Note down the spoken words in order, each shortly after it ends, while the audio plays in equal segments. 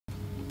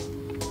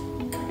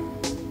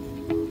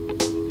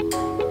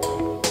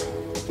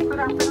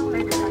afternoon,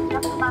 ladies and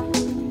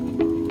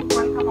gentlemen.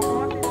 Welcome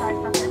aboard this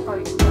Iceland and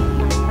Munich.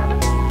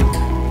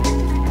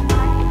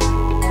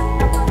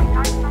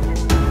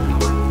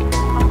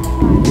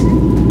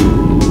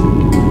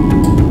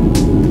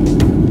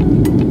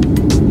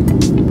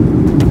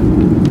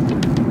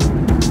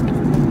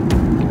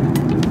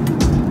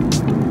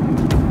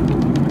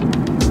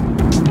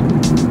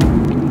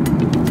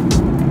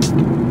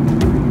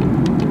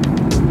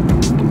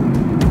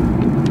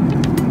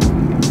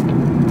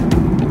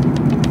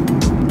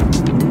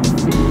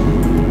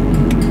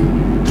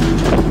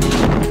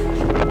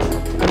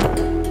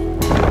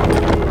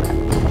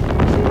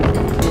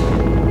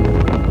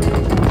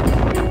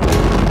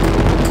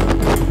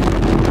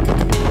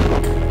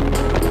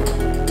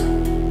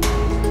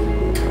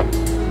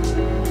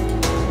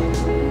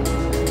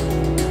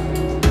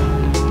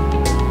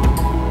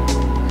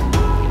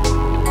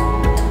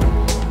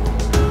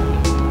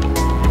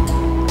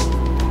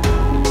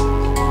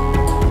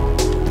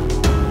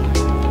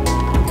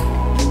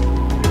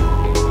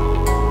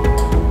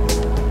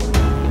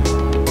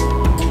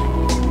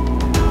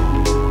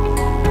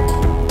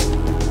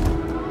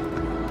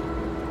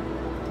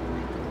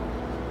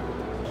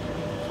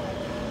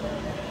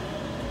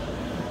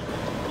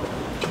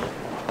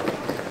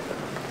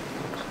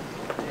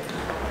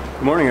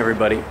 Good morning,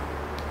 everybody.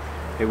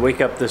 We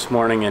wake up this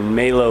morning in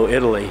Malo,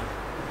 Italy.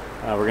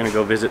 We're going to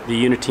go visit the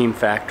UNITEAM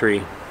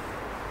factory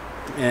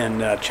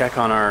and check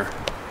on our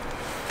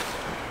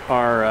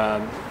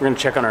we're going to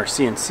check on our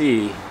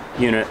CNC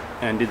unit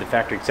and do the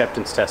factory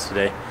acceptance test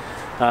today.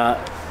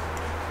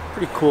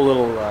 Pretty cool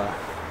little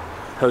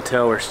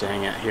hotel we're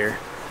staying at here.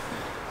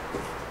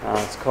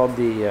 It's called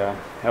the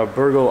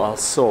Albergo al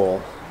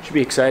Sol. Should be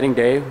an exciting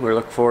day. We're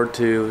looking forward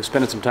to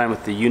spending some time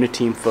with the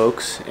UNITEAM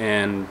folks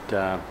and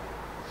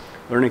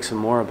learning some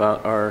more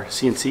about our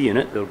CNC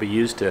unit that will be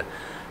used to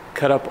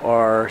cut up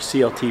our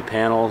CLT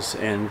panels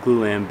and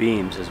glulam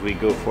beams as we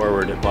go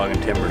forward at Log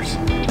and Timbers.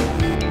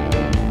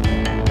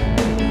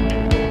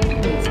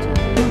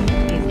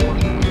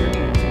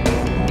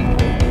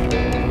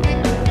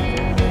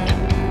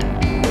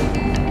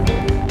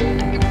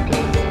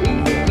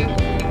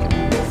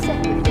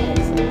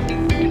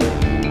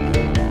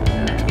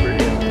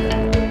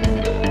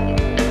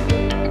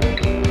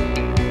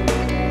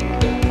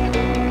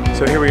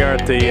 So here we are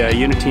at the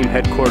UNITEAM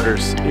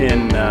headquarters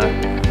in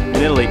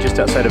Italy, just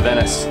outside of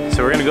Venice.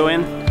 So we're going to go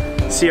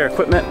in, see our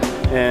equipment,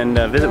 and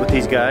visit with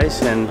these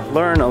guys and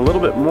learn a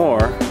little bit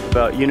more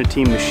about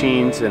UNITEAM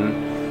machines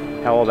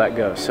and how all that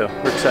goes. So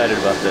we're excited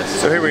about this.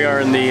 So here we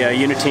are in the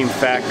UNITEAM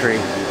factory.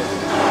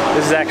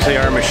 This is actually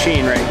our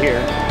machine right here.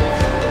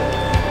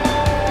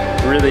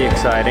 Really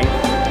exciting.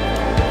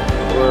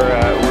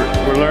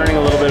 We're learning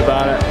a little bit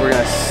about it. We're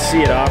going to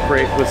see it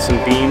operate with some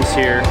beams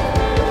here,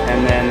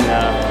 and then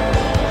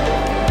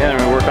I'm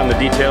going to work on the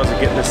details of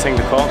getting this thing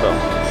to Colville.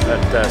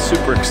 But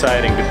super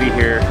exciting to be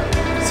here,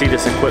 see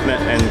this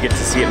equipment, and get to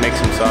see it make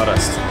some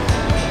sawdust.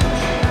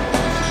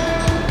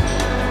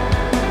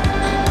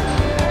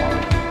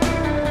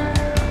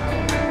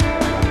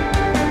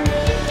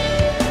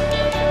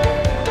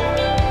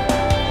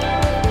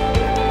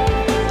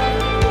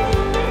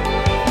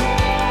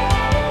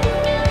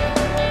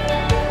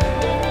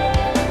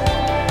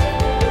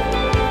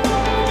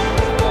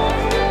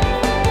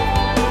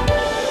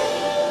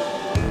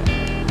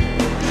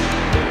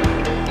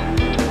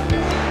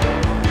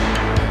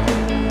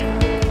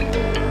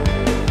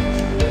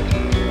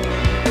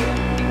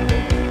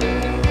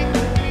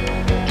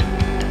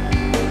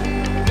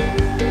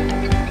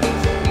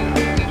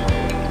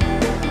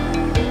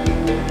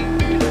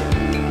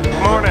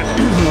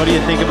 What do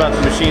you think about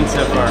the machine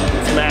so far?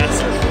 It's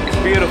massive. It's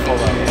beautiful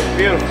though.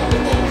 Beautiful.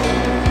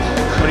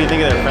 What do you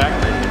think of their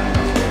factory?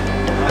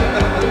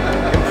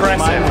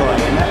 Impressive.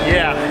 Mind-blowing.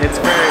 Yeah, it's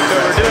very So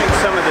we're doing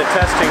some of the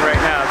testing right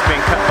now. It's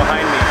being cut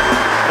behind me.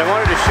 But I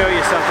wanted to show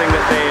you something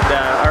that they'd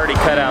already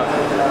cut out.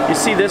 You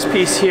see this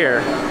piece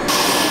here?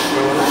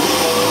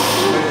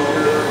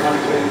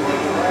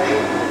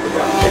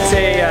 It's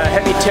a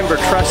heavy timber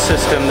truss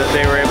system that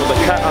they were able to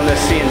cut on this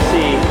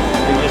CNC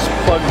and just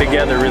plug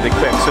together really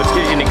quick. So it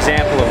gives you an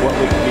example of what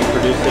we could be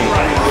producing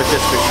with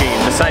this machine,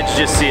 besides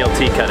just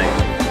CLT cutting.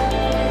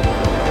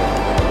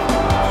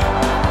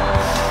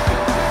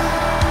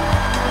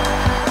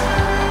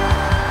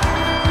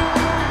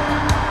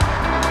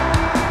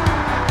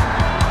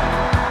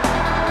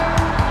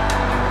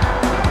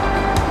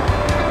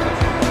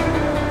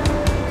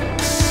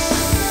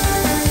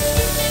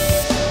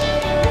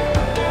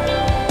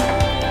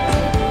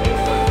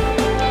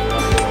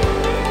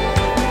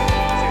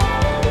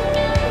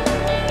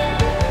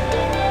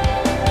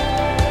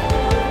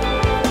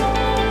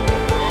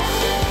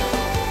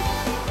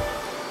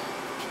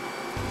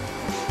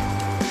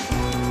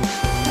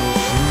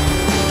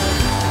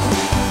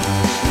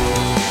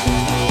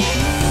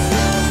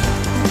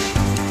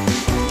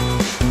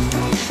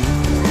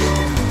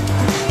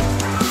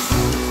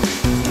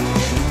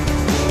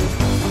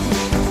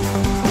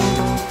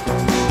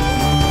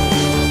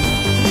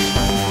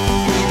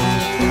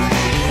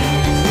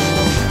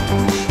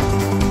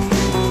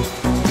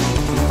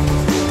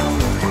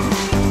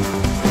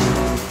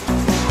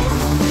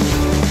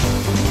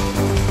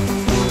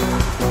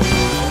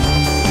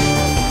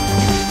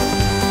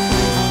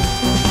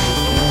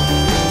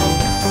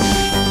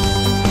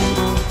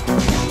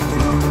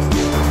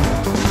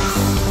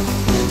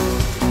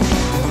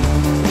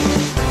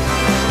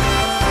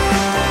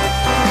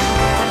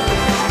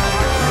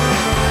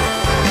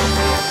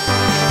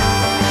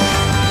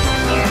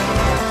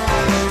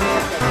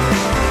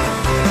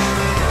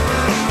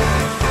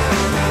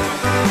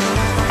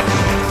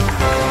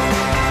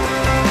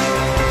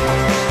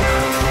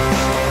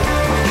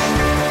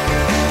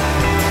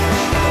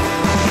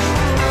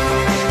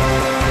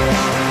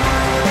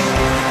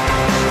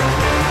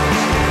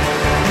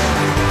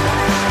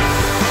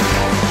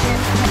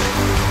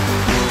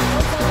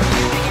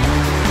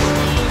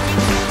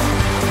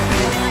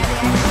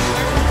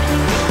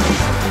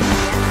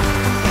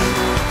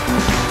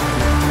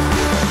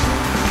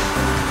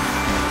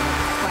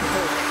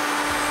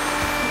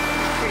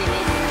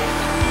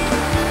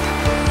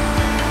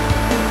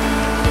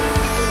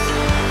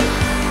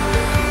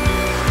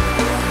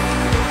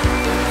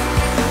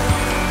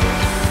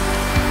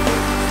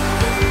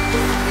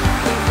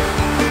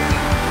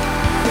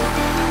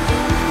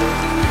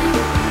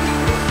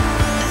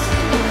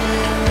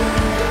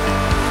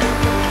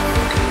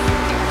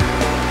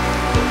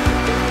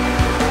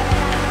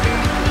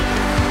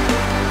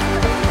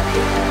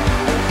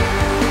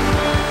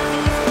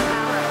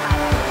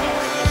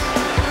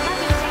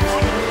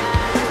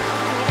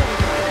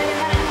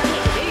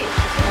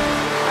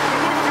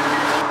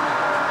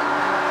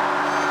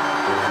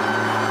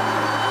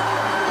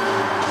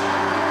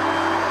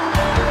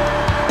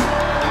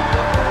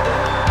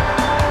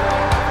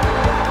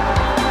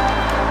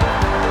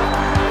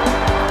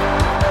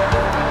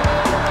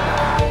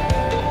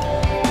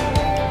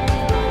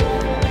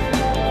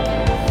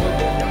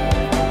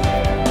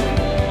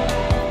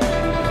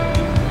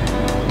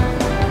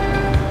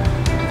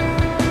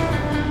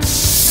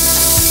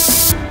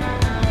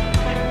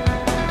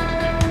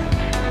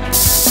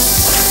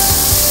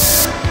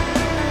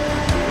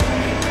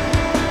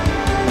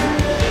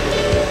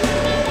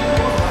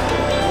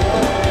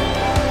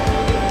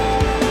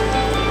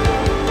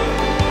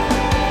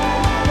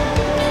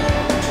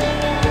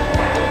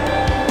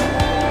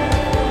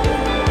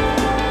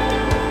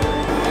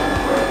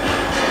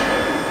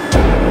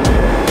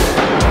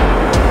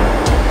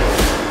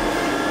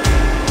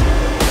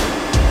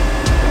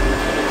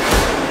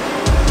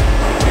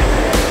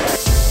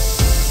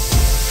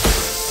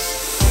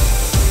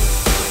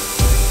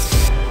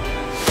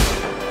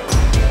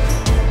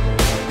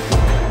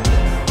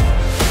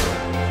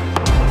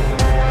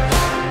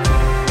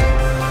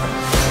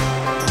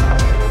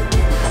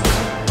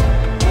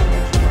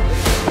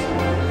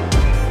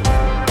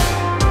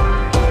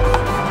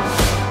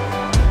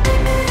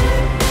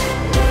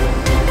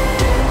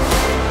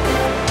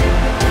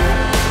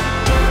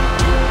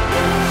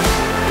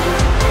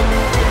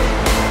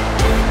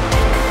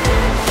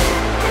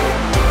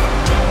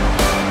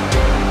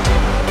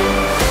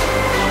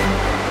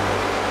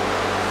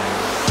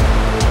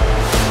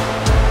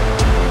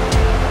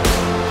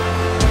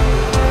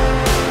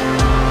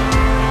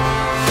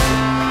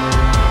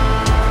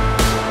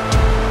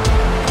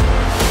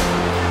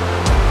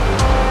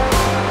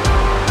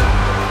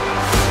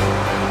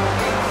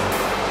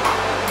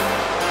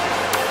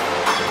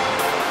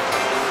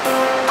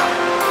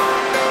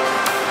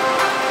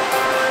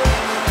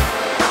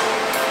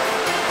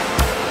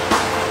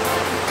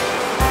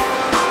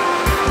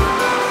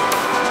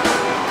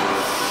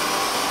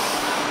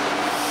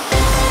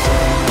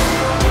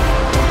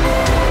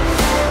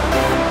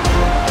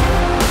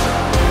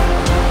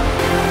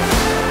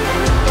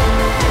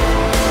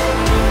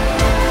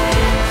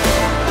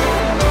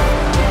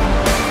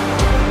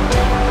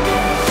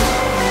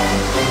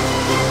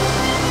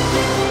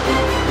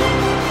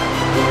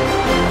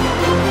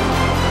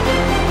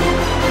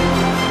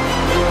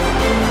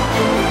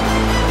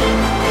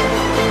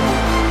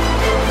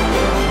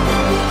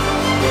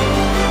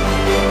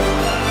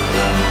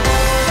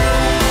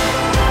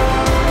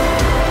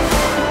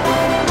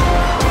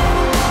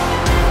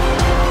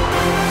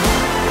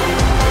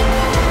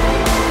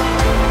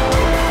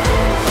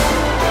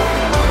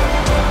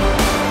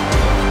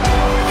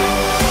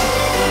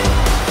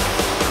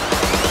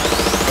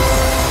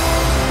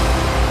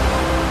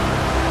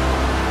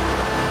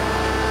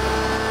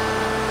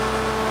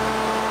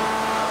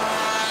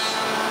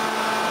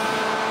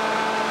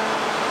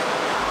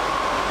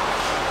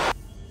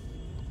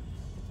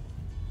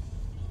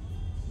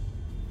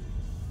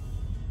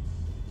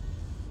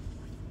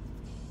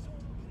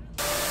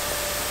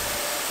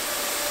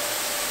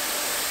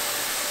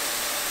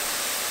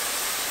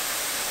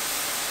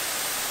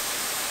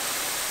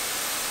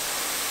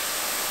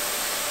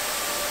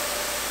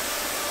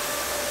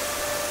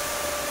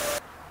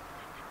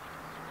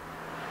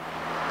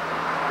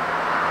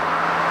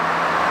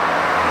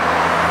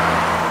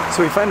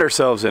 So we find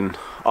ourselves in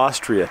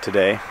Austria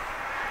today.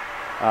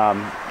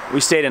 We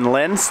stayed in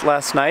Linz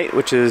last night,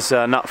 which is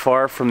not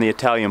far from the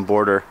Italian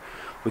border.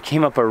 We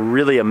came up a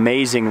really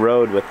amazing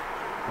road with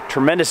a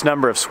tremendous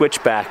number of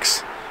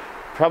switchbacks,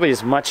 probably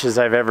as much as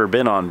I've ever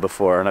been on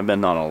before, and I've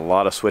been on a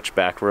lot of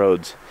switchback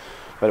roads.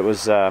 But it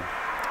was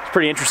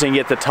pretty interesting to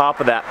get to the top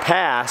of that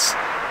pass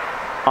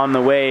on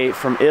the way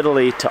from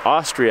Italy to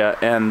Austria,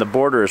 and the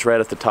border is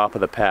right at the top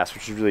of the pass,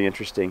 which is really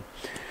interesting.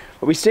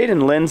 But we stayed in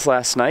Linz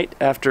last night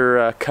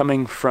after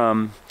coming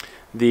from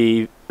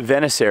the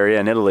Venice area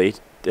in Italy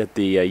at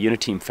the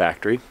UNITEAM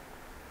factory.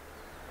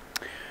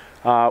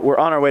 We're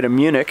on our way to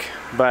Munich,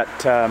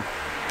 but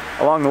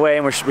along the way,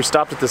 and we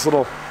stopped at this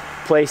little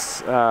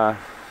place. I'm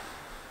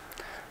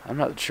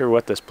not sure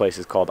what this place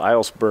is called.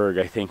 Eilsberg,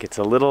 I think. It's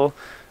a little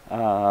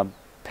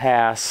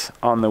pass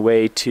on the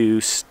way to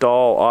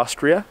Stall,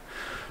 Austria.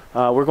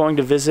 We're going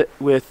to visit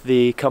with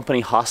the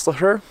company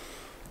Hasslacher.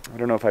 I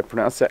don't know if I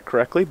pronounced that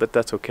correctly, but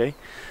that's okay.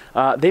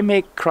 They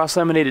make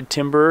cross-laminated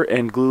timber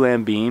and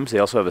glulam beams. They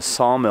also have a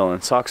sawmill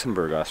in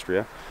Sachsenburg,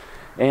 Austria.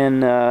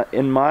 And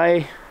in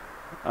my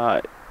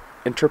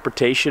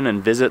interpretation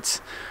and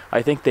visits,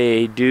 I think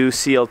they do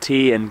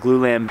CLT and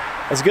glulam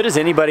as good as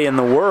anybody in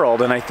the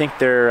world, and I think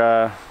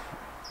they're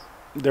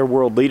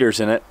world leaders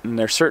in it. And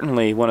they're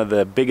certainly one of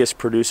the biggest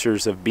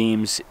producers of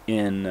beams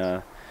in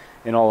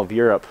all of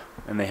Europe,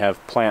 and they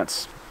have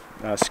plants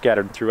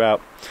scattered throughout.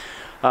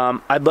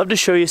 I'd love to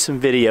show you some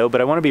video, but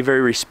I want to be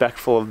very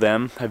respectful of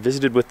them. I've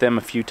visited with them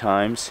a few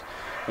times,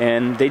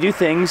 and they do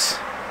things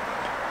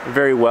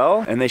very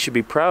well, and they should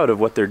be proud of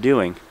what they're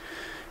doing.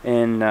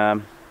 And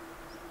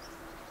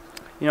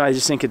you know, I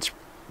just think it's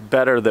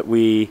better that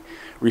we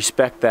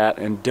respect that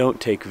and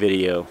don't take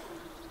video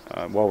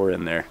while we're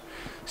in there.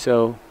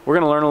 So we're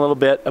going to learn a little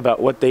bit about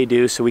what they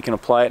do so we can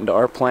apply it into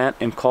our plant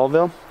in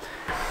Colville.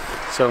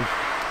 So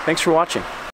thanks for watching.